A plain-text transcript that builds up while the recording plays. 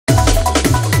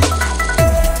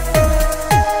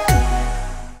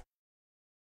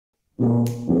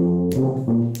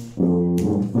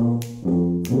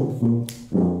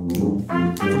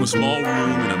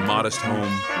modest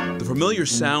home, the familiar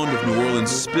sound of New Orleans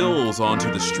spills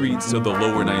onto the streets of the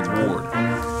lower Ninth Ward.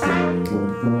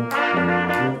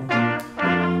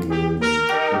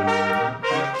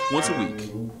 Once a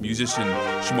week, musician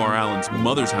Shamar Allen's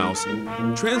mother's house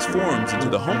transforms into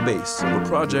the home base of a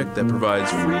project that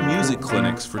provides free music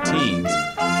clinics for teens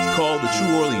called the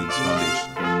True Orleans Foundation.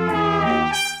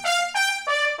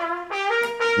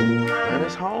 And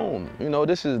it's home. You know,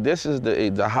 this is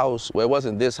the house. Well, it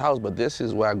wasn't this house, but this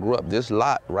is where I grew up. This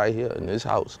lot right here in this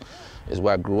house is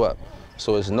where I grew up.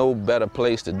 So it's no better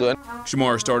place to do it.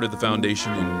 Shamar started the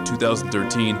foundation in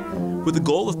 2013 with the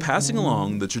goal of passing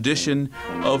along the tradition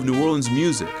of New Orleans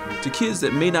music to kids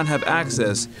that may not have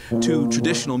access to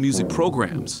traditional music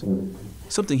programs,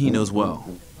 something he knows well.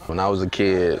 When I was a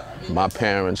kid, my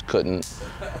parents couldn't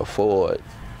afford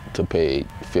to pay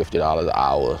 $50 an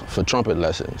hour for trumpet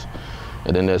lessons.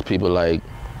 And then there's people like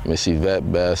Miss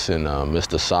Yvette Bess and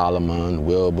Mr. Solomon,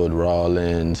 Wilbur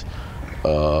Rawlins,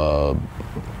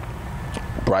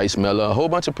 Bryce Miller, a whole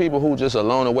bunch of people who just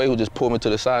along the way who just pull me to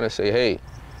the side and say, hey,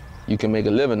 you can make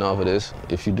a living off of this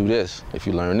if you do this, if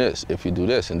you learn this, if you do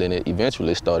this. And then it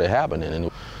eventually started happening.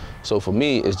 And so for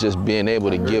me, it's just being able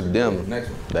to give them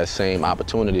that same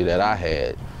opportunity that I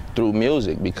had through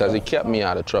music, because it kept me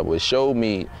out of trouble. It showed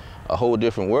me a whole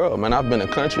different world. Man, I've been to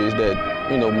countries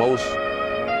that, you know, most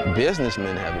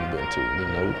businessmen haven't been to, you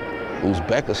know,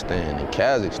 Uzbekistan and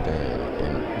Kazakhstan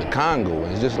and the Congo.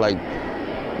 And it's just like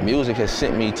music has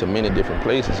sent me to many different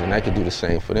places, and I could do the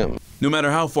same for them. No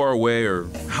matter how far away or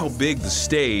how big the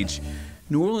stage,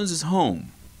 New Orleans is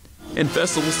home. And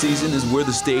festival season is where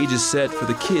the stage is set for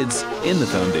the kids in the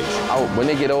foundation. When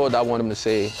they get old, I want them to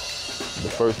say, the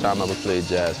first time I ever played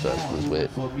Jazz Fest was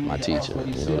with my teacher.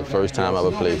 You know, the first time I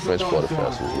ever played French Quarter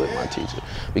Fest was with my teacher.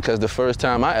 Because the first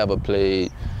time I ever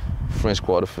played French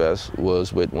Quarter Fest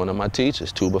was with one of my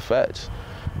teachers, Tuba Fats,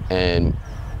 and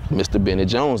Mr. Benny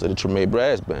Jones of the Tremé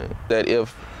Brass Band. That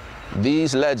if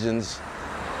these legends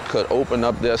could open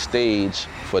up their stage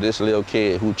for this little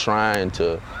kid who trying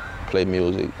to play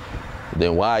music,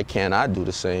 then why can't I do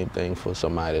the same thing for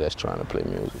somebody that's trying to play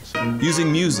music? Using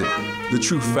music, the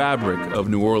true fabric of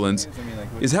New Orleans,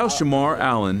 is how Shamar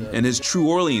Allen and his True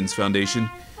Orleans Foundation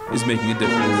is making a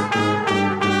difference.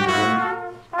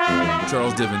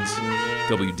 Charles Divins,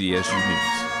 WDSU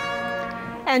News.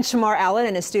 And Shamar Allen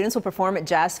and his students will perform at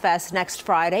Jazz Fest next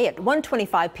Friday at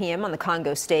 1:25 p.m. on the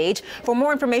Congo stage. For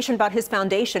more information about his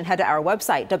foundation, head to our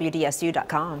website,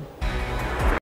 WDSU.com.